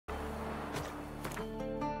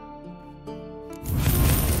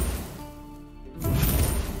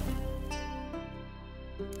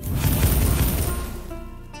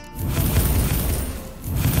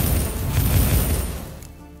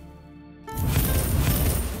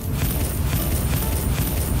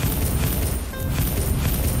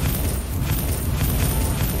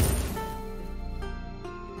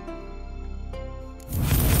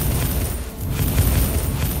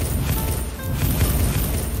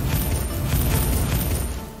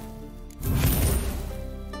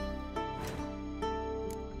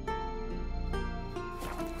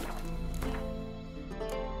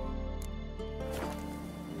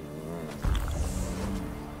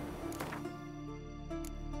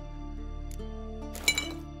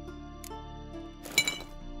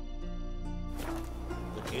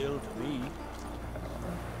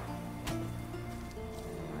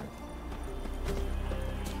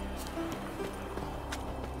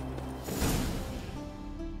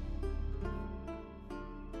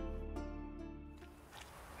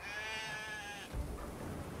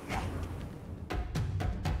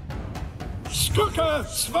Skuka,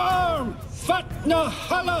 Svarm, Fatna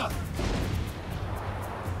Hala!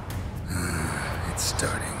 It's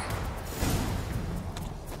starting.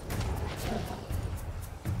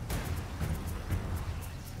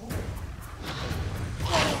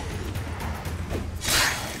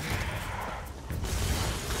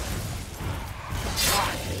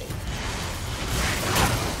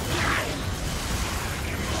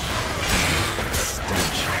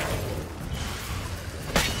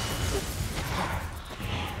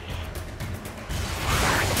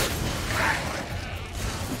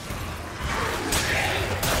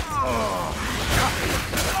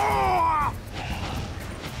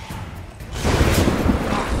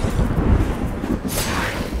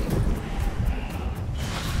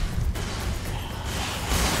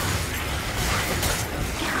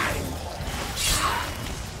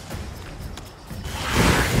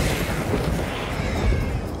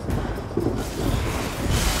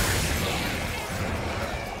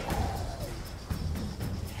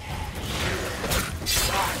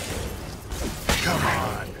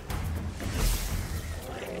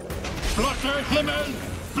 Blotter Himmel,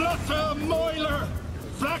 Blotter Moiler,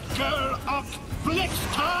 Flacker of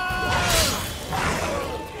Blixtal!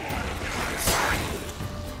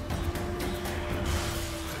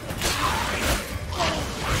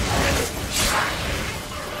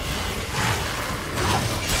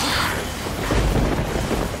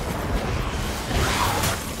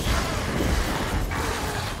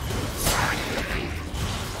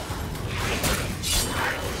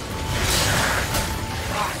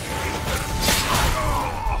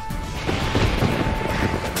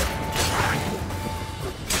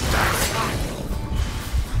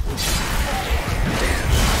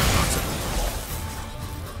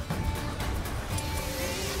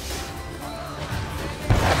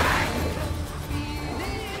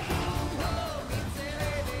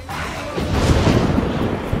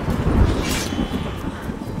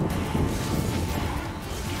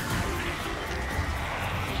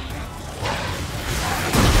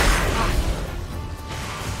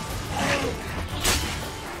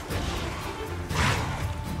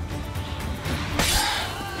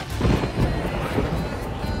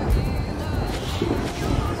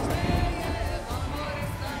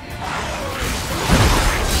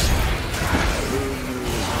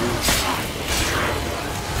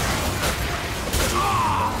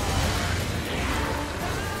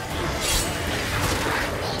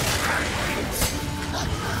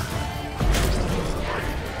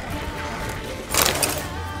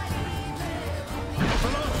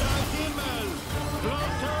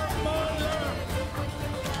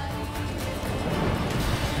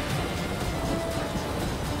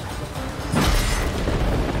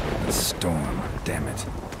 Storm, damn it.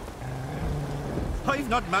 I've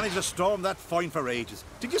not managed a storm that fine for ages.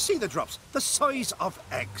 Did you see the drops? The size of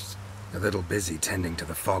eggs. A little busy tending to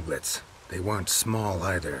the foglets. They weren't small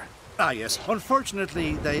either. Ah yes,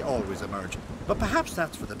 unfortunately they always emerge. But perhaps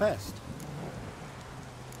that's for the best.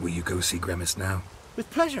 Will you go see Grimace now?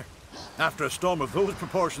 With pleasure. After a storm of those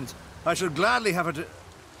proportions, I shall gladly have it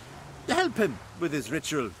to help him with his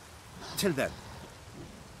ritual. Till then.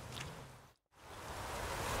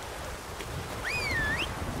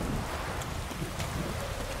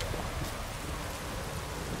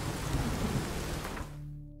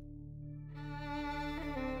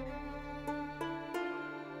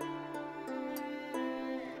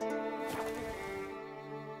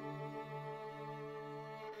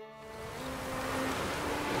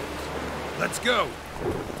 Let's go!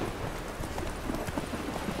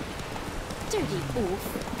 Dirty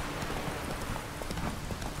oaf.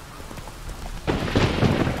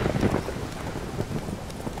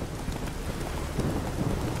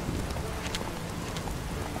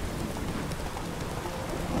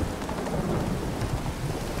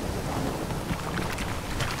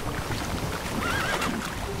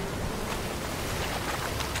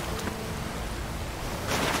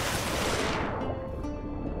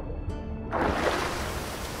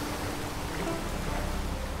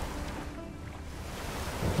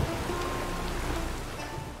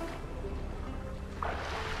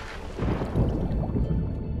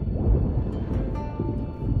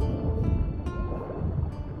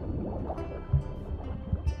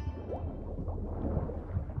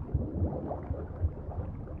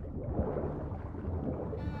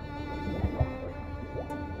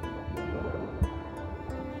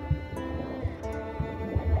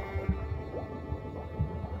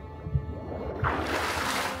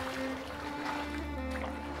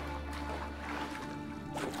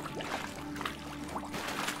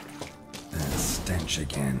 Stench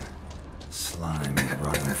again. Slime and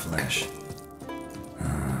rotten flesh.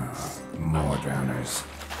 More drowners.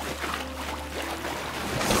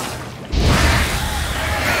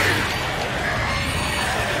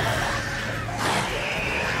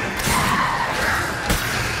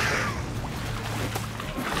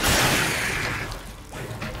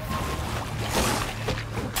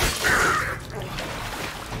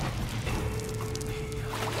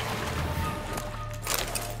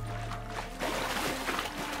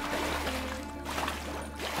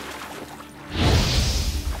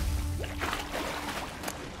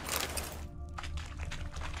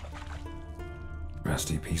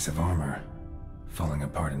 Rusty piece of armor, falling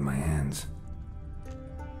apart in my hands.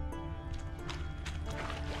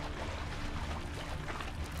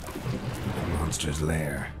 The monster's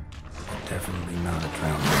lair. Definitely not a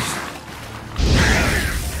drowner's.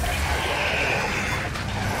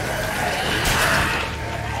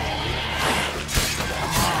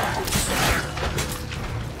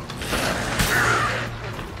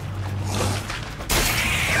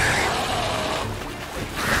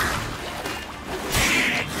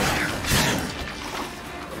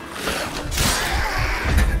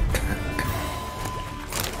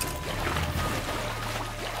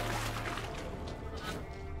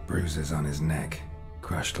 Bruises on his neck,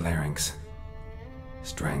 crushed larynx,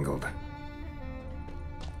 strangled.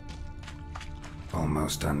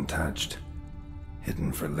 Almost untouched,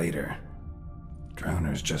 hidden for later.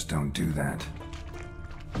 Drowners just don't do that.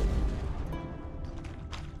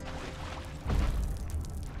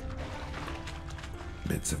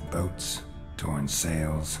 Bits of boats, torn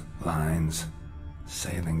sails, lines,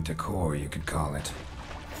 sailing decor you could call it.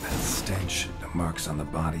 That stench, the marks on the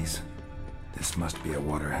bodies. This must be a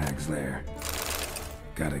water hag's lair.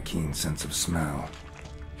 Got a keen sense of smell.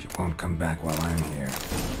 She won't come back while I'm here.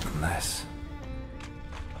 Unless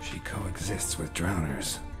she coexists with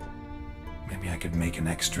drowners. Maybe I could make an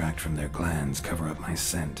extract from their glands cover up my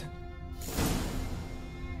scent.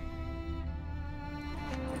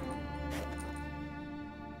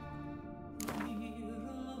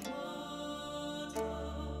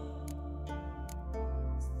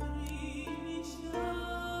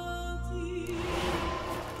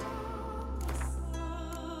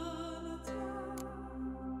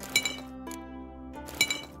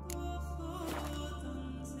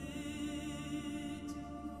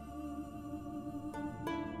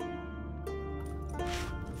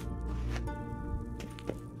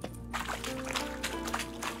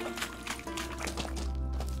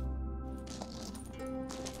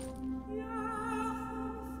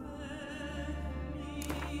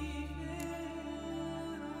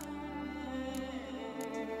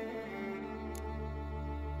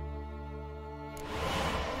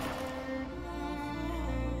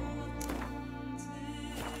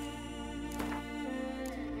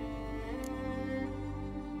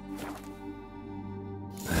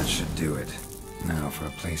 That should do it. Now for a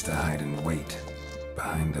place to hide and wait.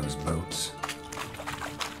 Behind those boats.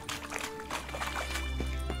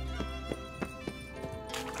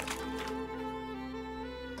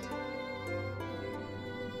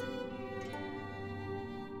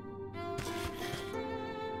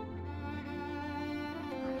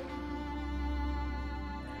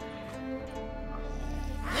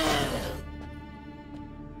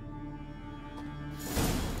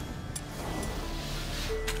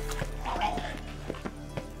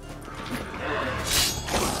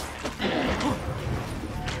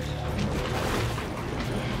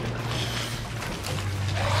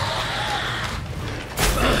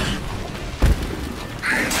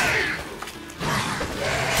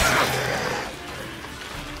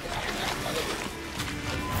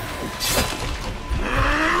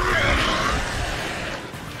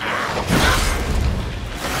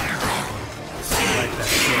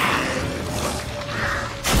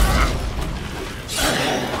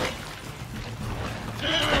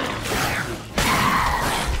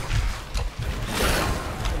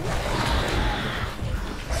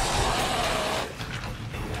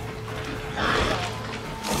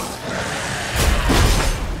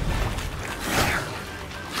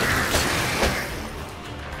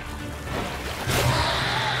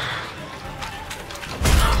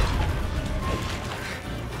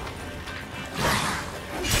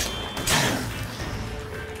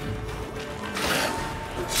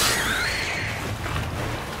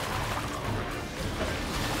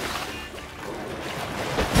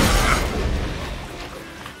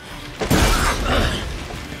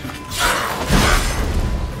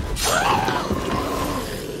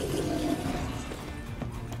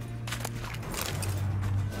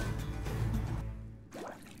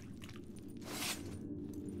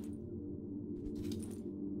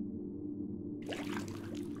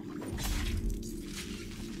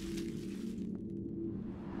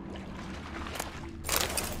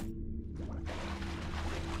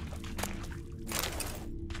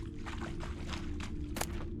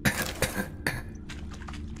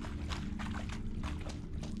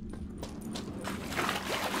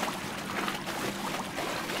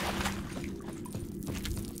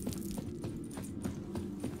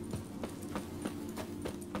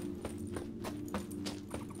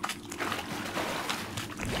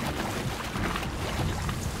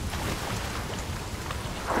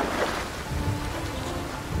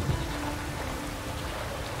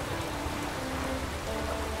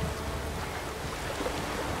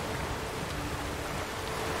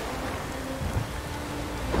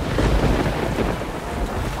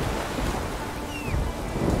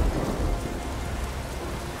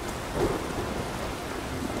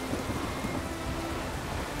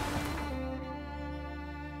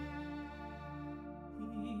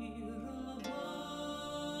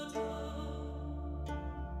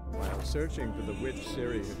 searching for the witch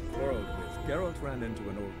Ciri had quarreled with, Geralt ran into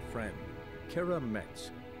an old friend, Kira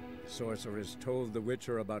Metz. The sorceress told the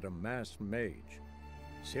Witcher about a masked mage.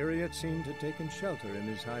 Ciri had seemed to have taken shelter in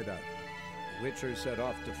his hideout. The Witcher set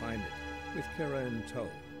off to find it, with Kira in tow.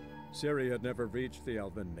 Ciri had never reached the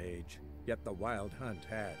elven mage, yet the wild hunt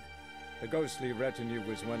had. The ghostly retinue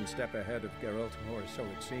was one step ahead of Geralt, or so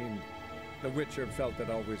it seemed. The Witcher felt that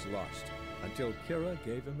all was lost, until Kira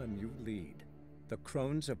gave him a new lead. The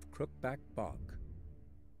Crones of Crookback Bog.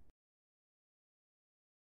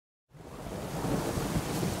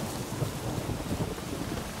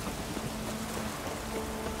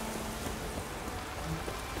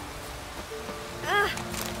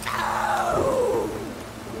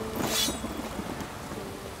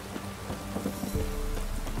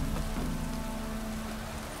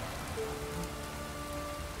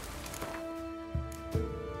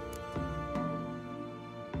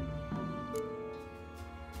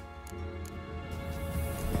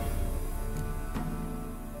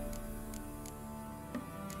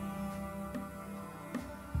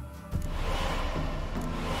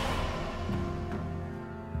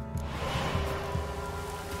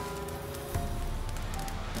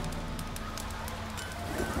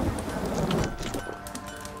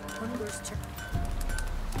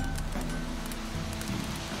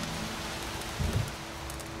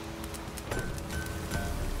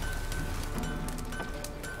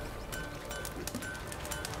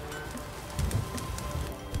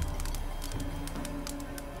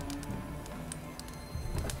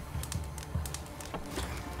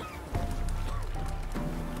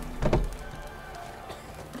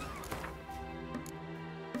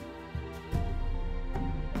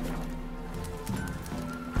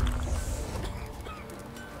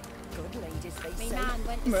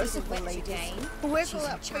 Merciful ladies. Where's all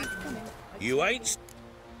that faith coming? You ain't...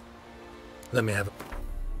 Let me have it.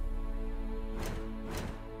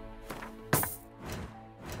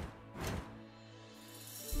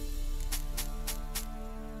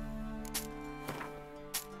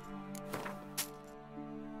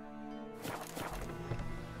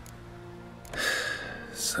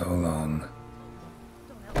 So long.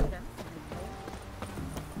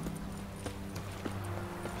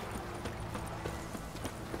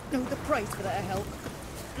 No, the price for that help.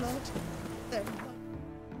 Lord, then.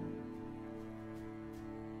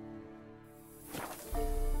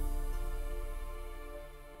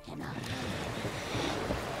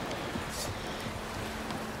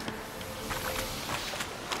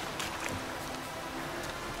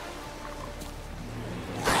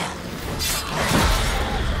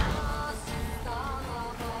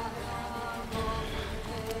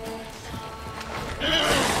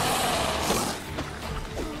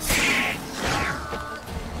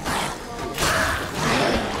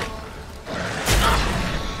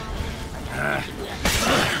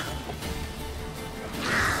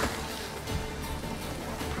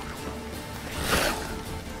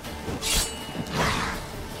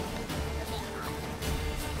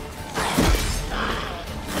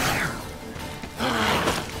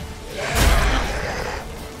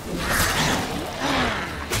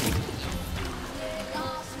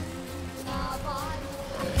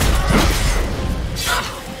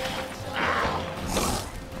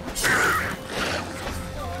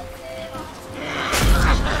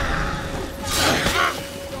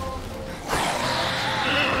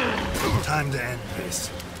 Time to end this.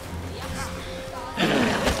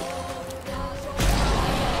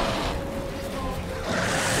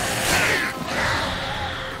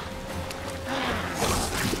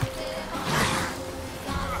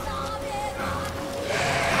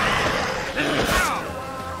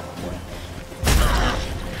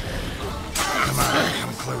 Come on,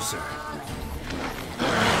 come closer.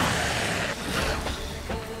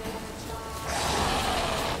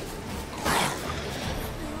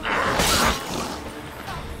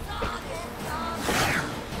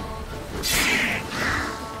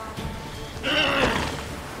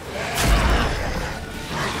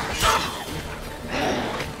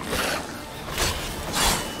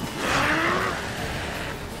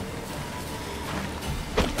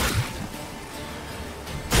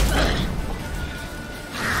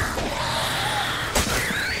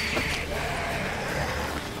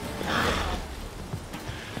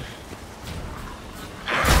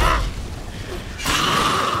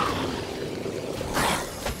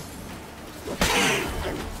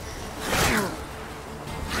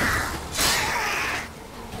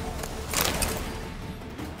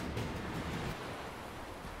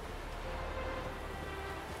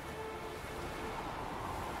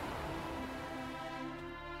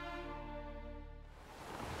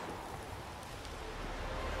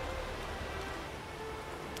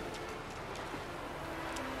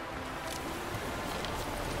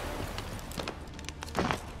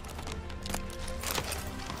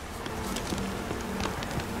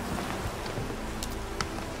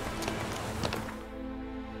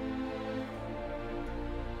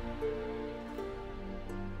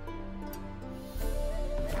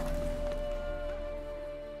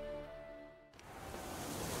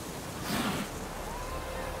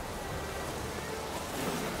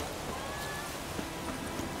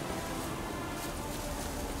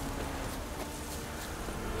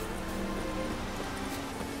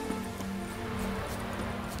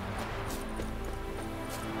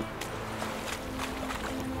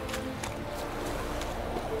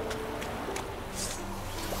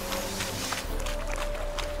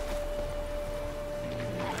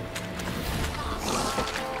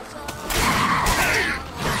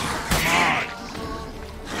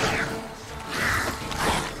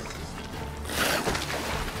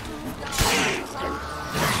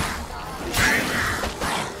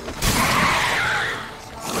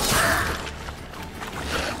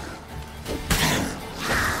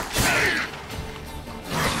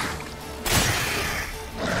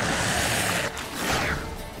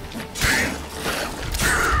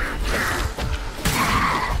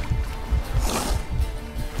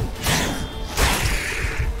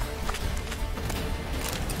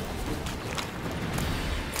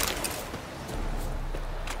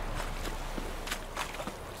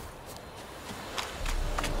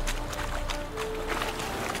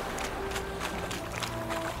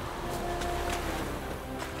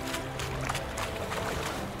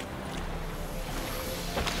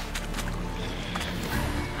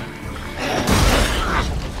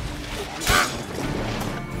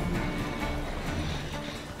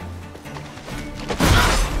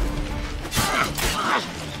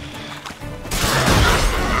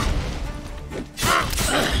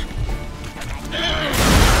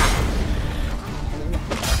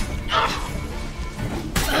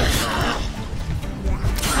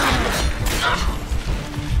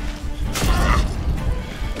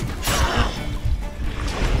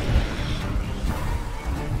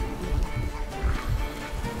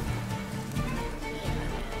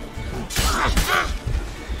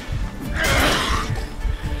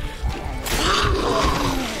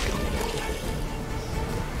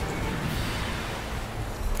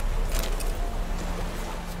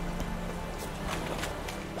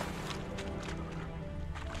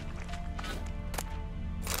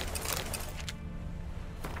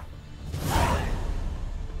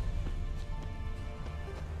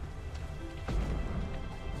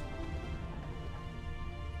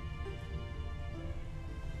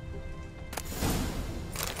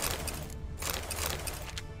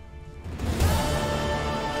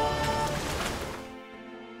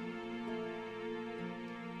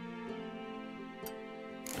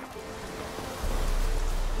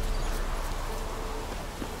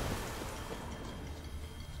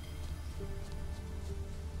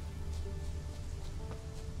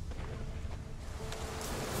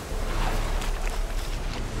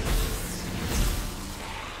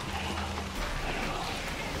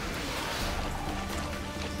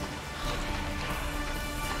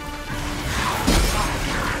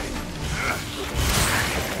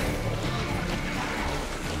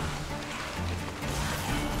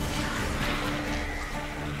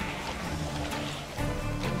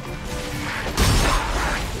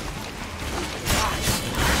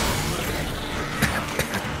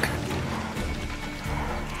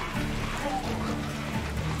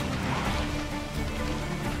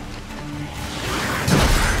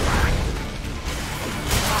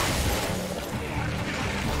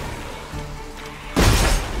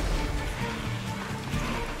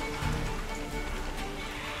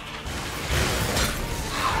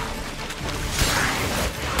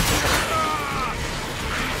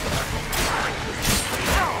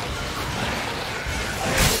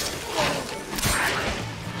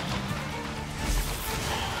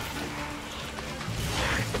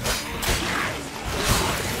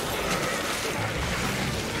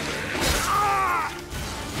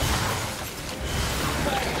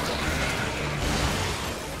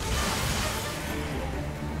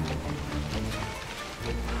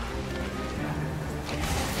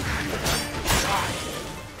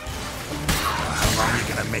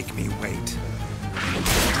 make me wait.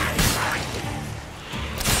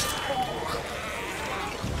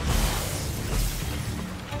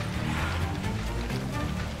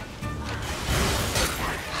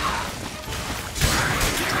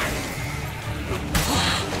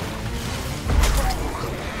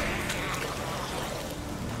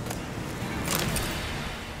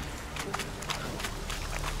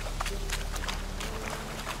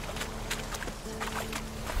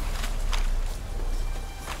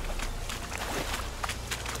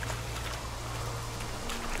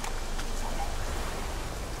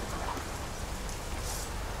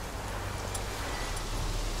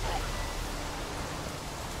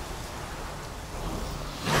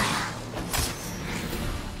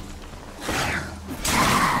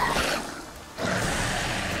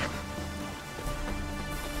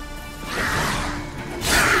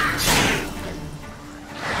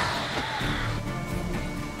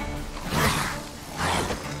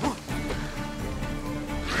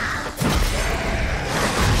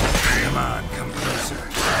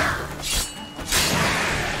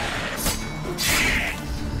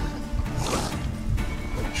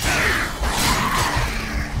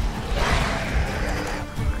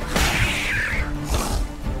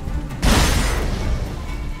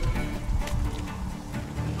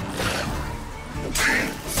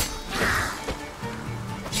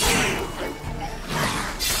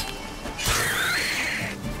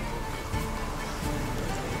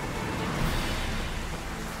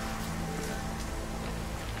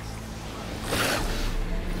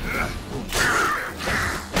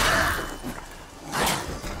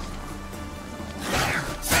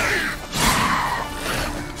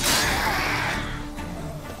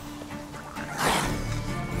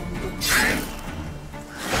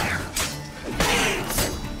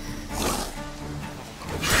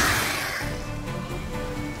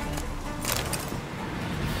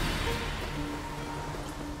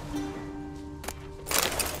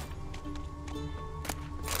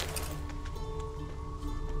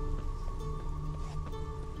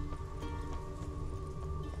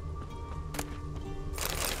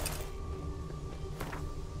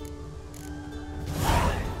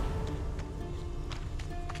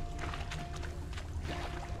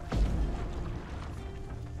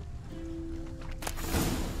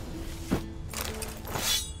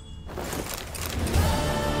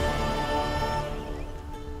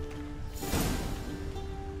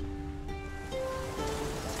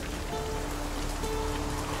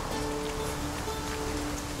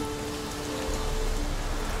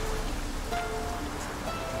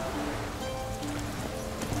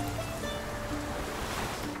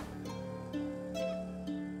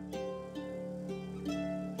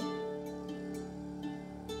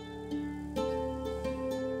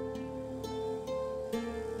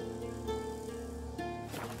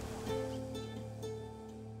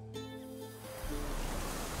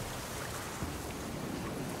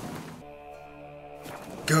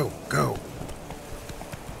 Go, go.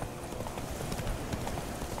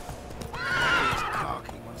 He's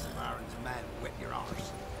cocky once the Baron's men whip your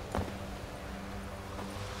arse.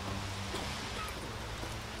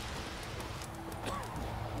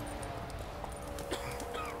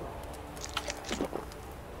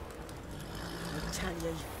 I tell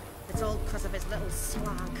you, it's all because of his little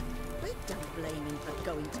slag. I don't blame him for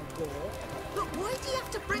going to war. But why do you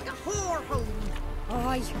have to bring a whore home?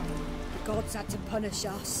 Aye, the gods had to punish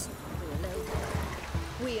us.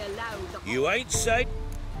 We allowed the... You ain't safe.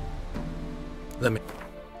 Let me...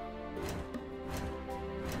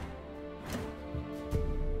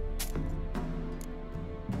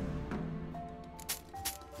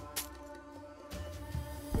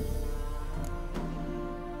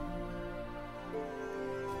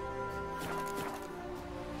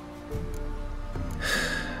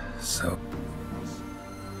 So...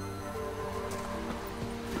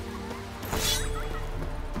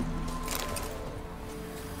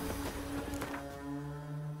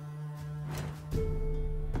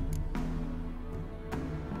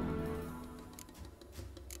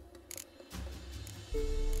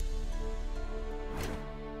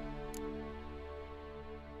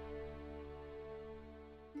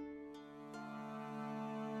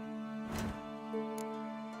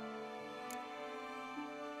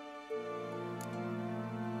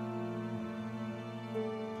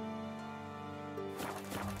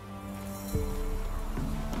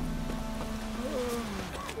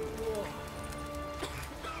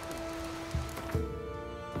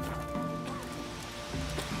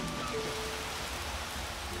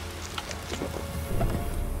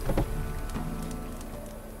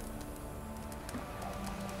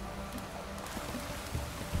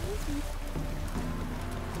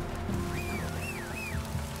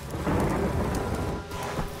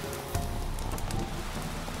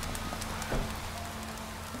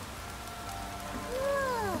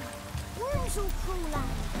 little crawler.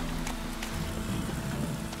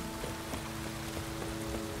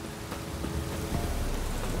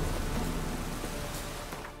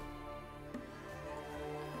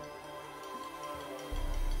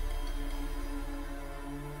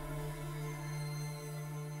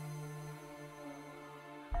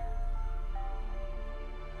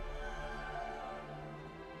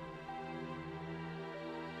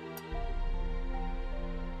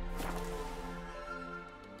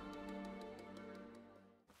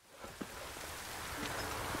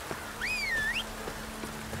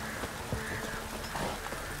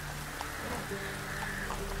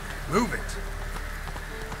 Move it!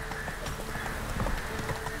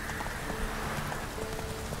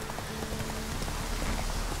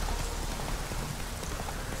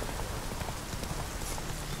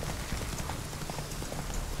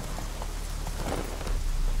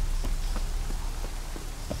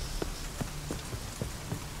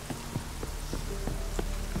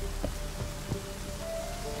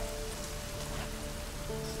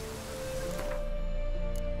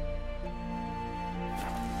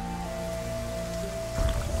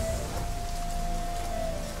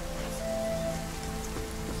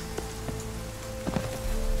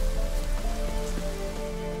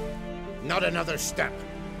 Not another step,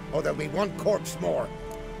 or there'll be one corpse more.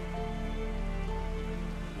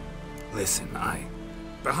 Listen,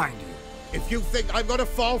 behind you. If you think I'm gonna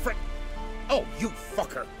fall for... Oh, you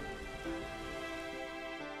fucker!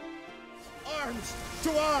 Arms!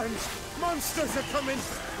 To arms! Monsters are coming!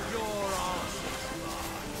 Your arms!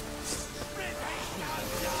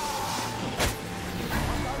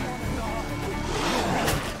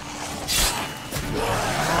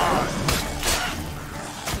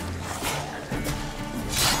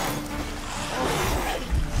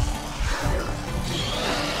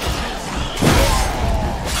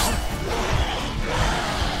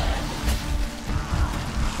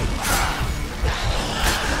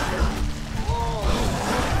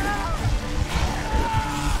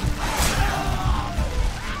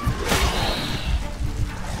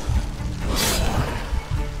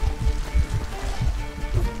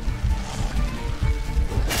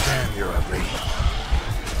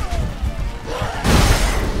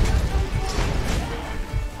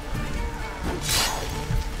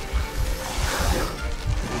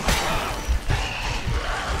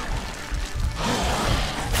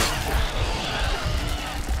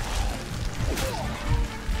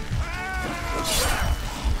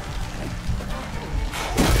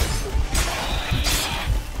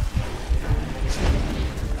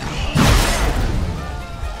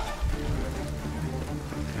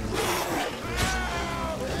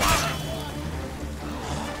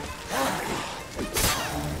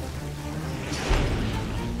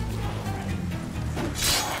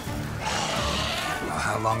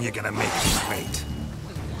 How long you gonna make me wait?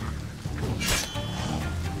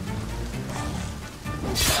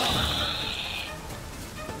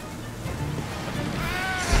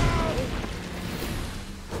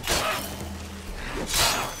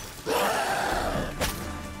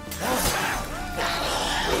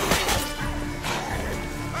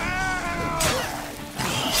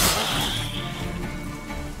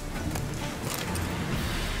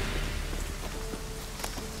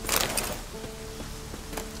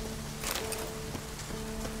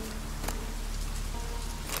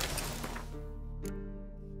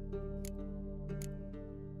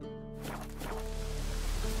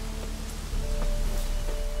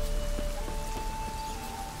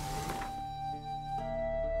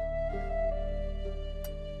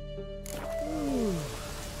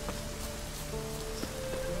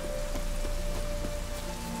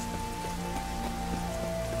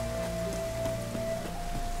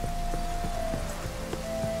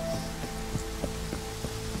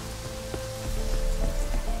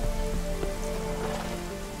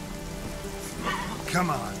 Come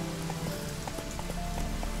on.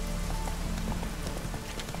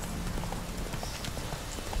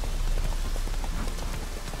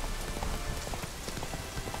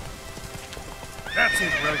 That's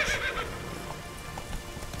it, Roach.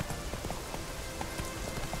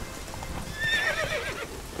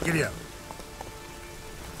 Giddy up.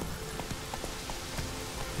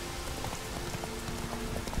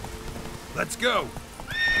 Let's go.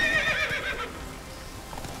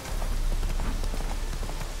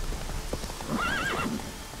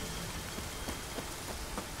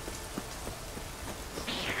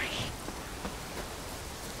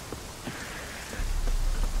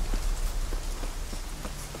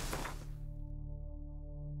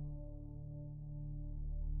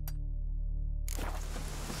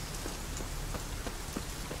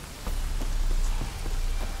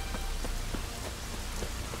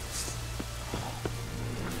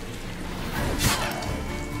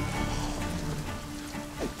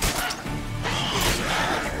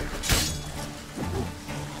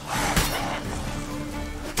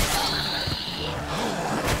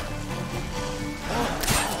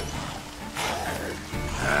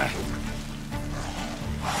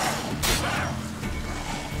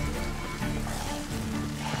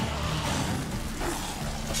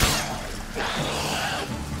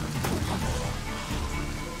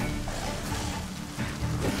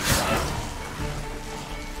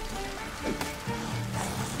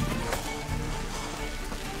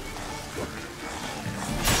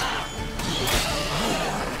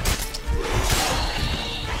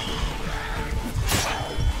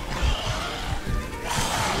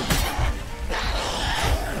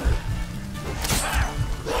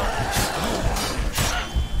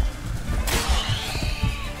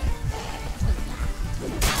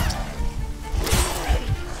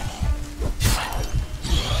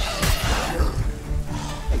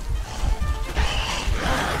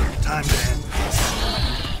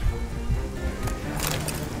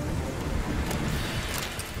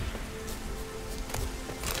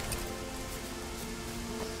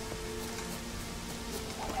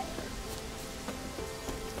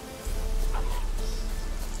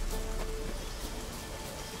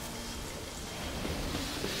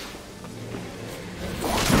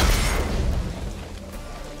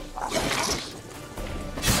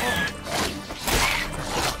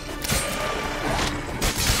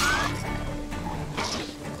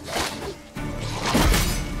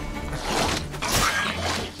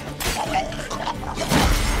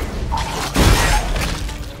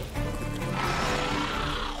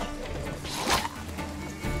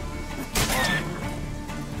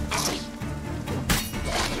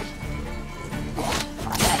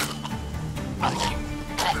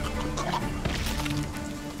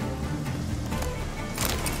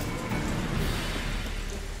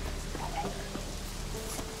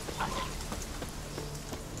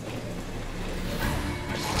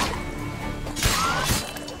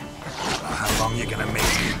 long you gonna make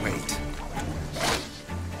me wait?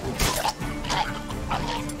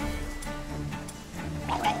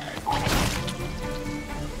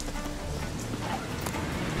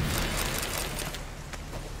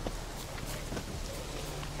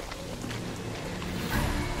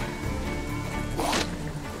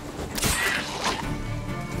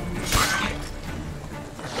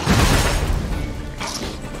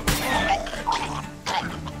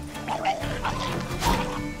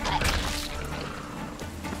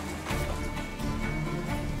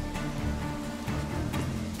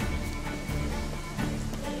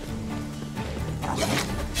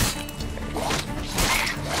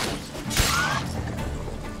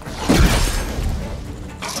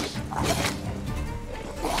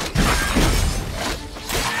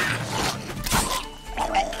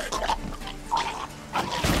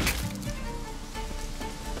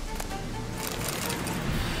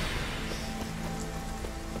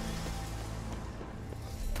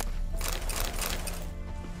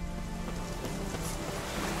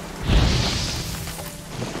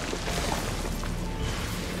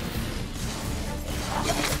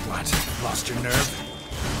 Lost your nerve?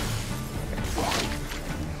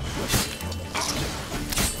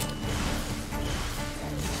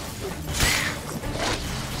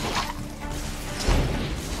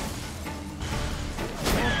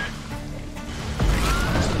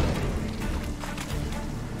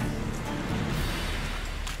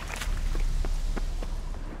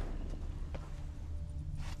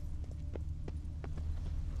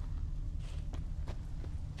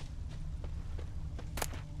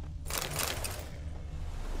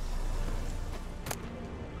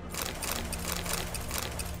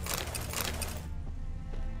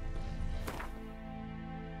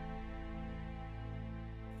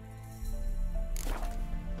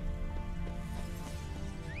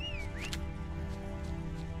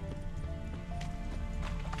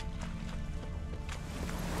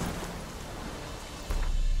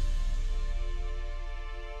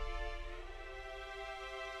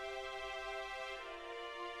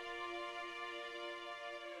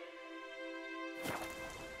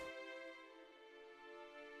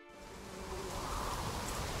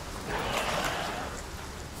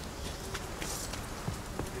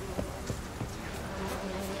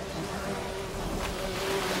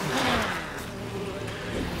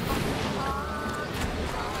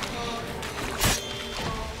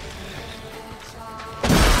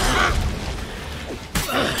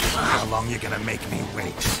 How long you gonna make me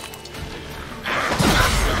wait?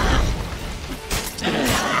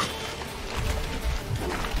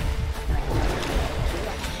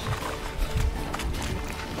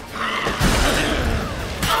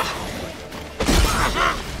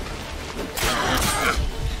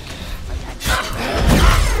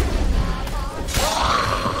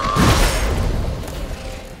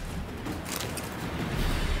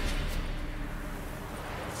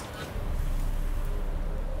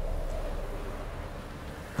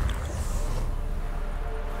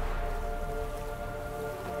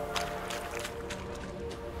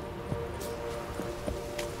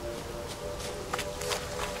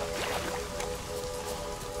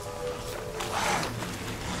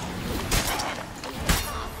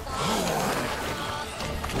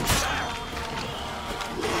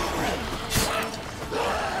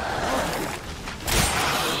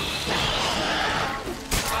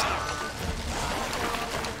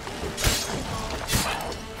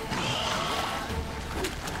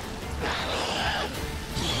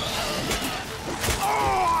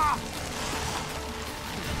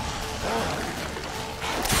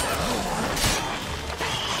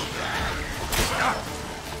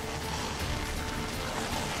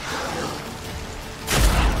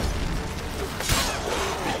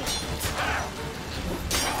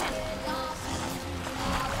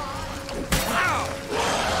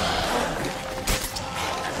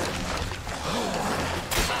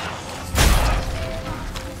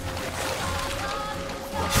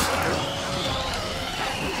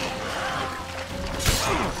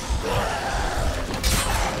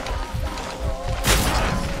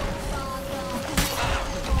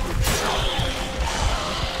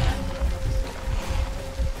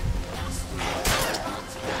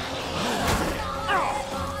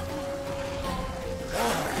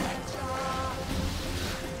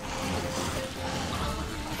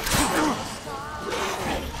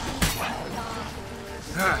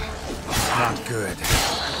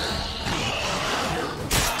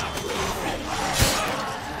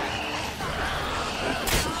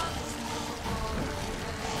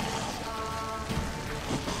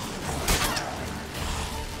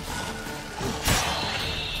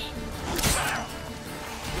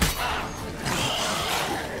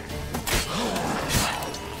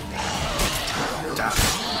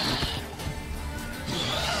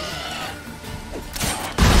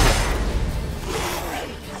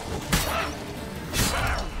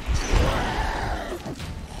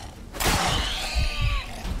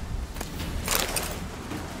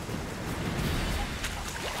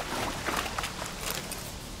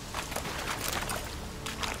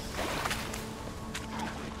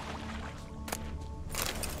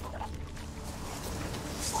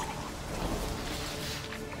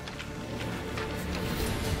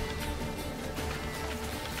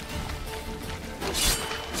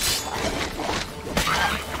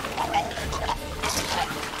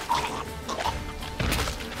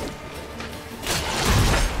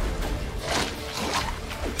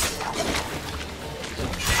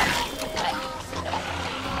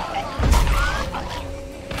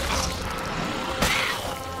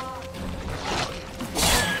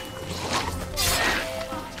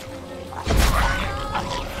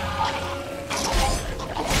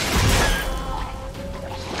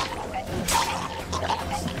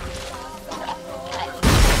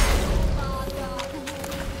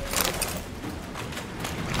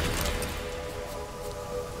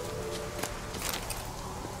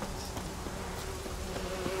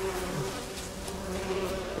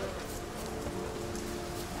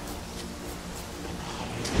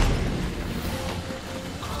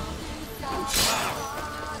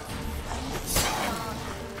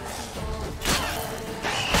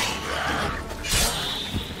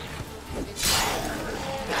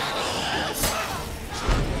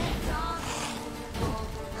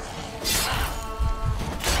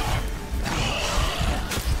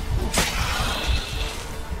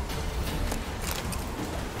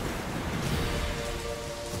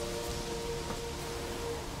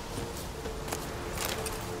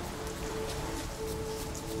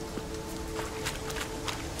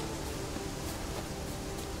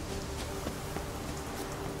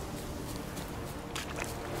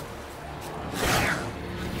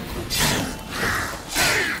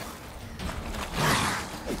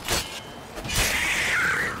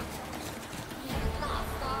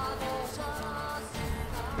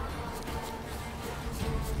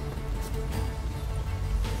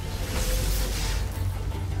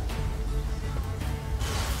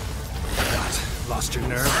 Lost your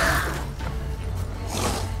nerve?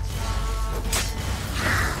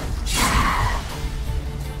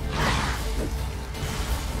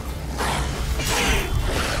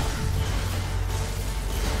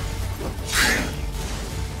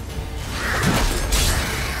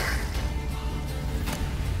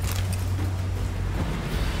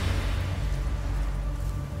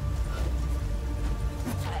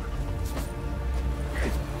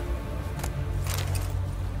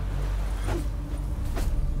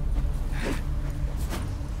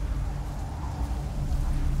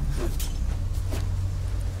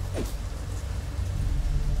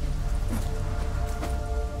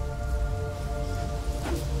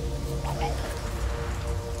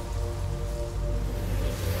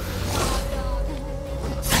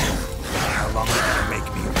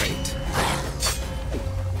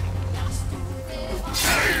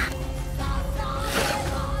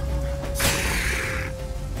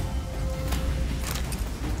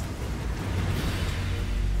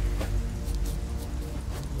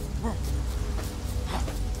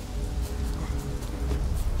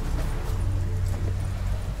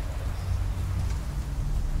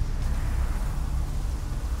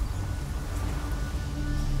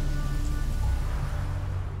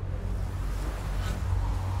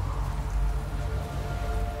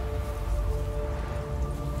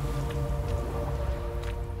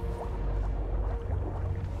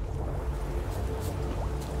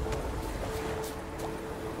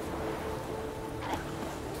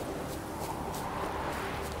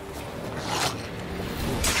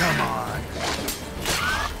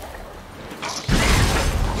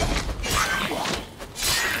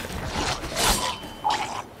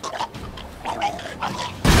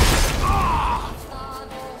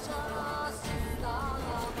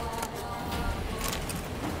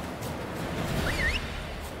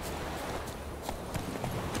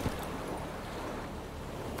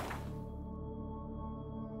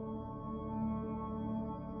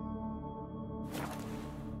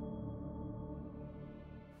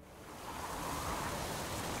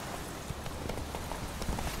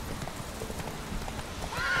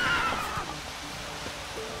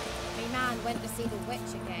 Went to see the witch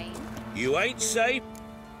again. You ain't safe.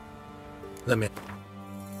 Let me...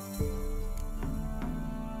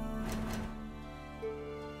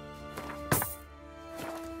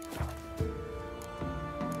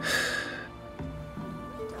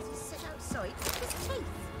 Does he sit outside with his teeth?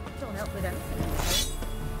 Don't help with anything.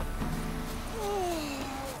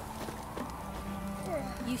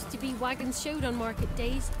 Used to be wagons showed on market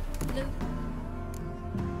days. Look.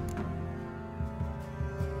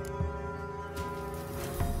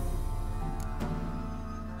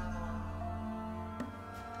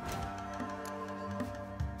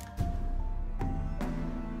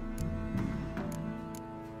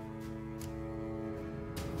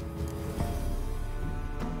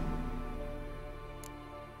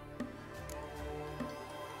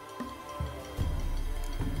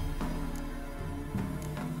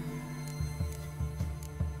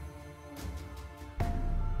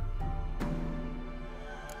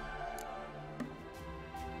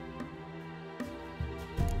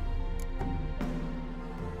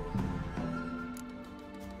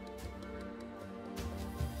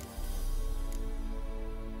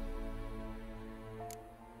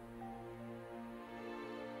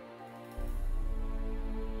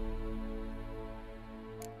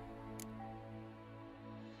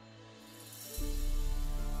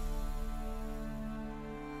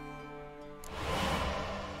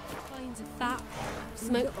 Of fat,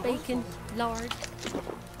 smoked bacon, lard.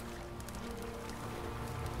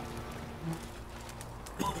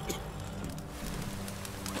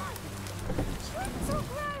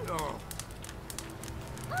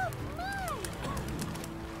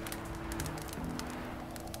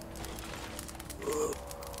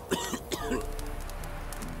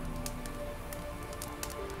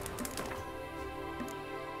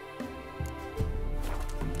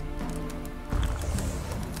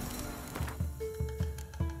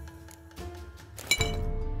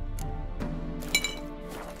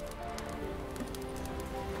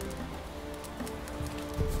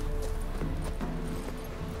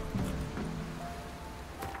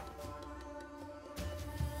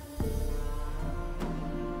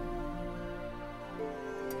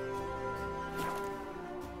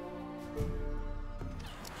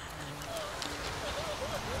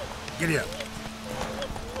 Giddy up.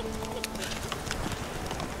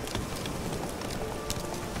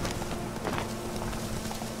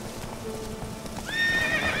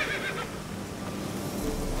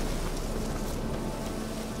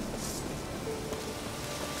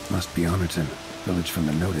 Must be Honorton, village from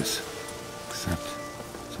the notice. Except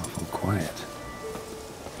it's awful quiet.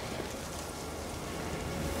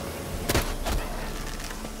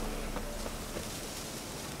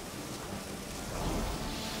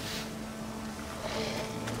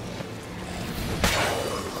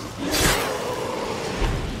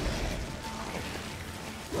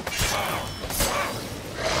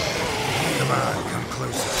 Come on, come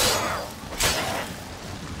closer.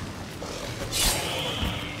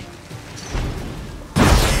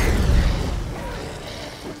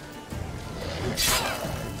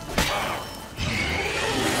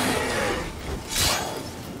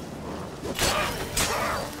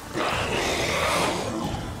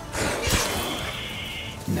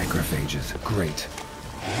 Necrophages, great.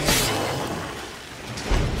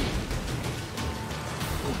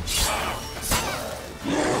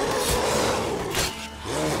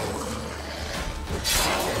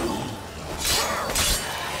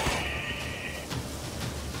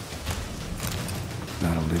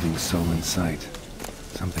 Not a living soul in sight.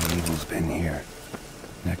 Something evil's been here.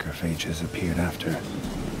 Necrophages appeared after.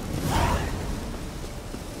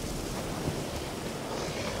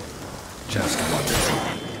 Just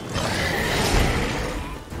wonderful.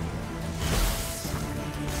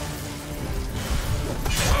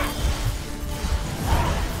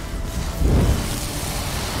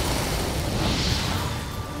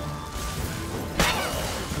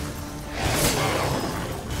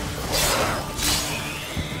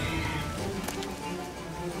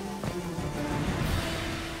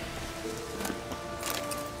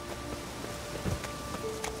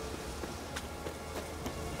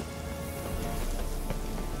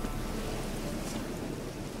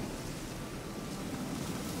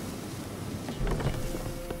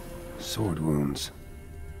 Sword wounds.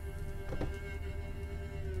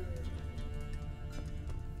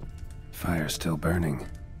 Fire still burning.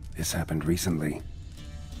 This happened recently.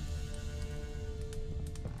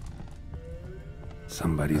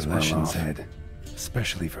 Somebody's Russian's head,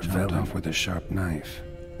 especially for felled off with a sharp knife.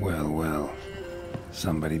 Well, well.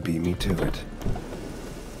 Somebody beat me to it.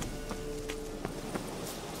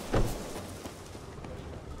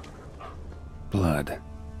 Blood.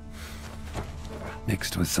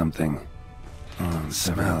 Mixed with something.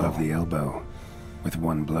 Smell above the elbow. With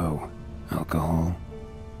one blow. Alcohol.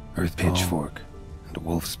 Earth pitchfork. And a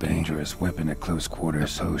wolf's dangerous weapon at close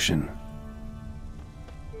quarters. A potion.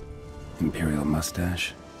 Imperial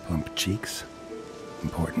mustache. Plump cheeks.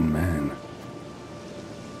 Important man.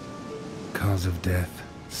 Cause of death.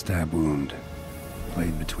 Stab wound.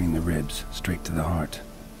 Blade between the ribs. Straight to the heart.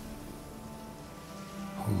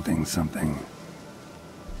 Holding something.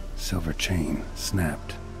 Silver chain,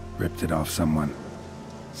 snapped, ripped it off someone.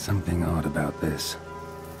 Something odd about this.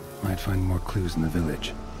 Might find more clues in the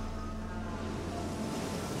village.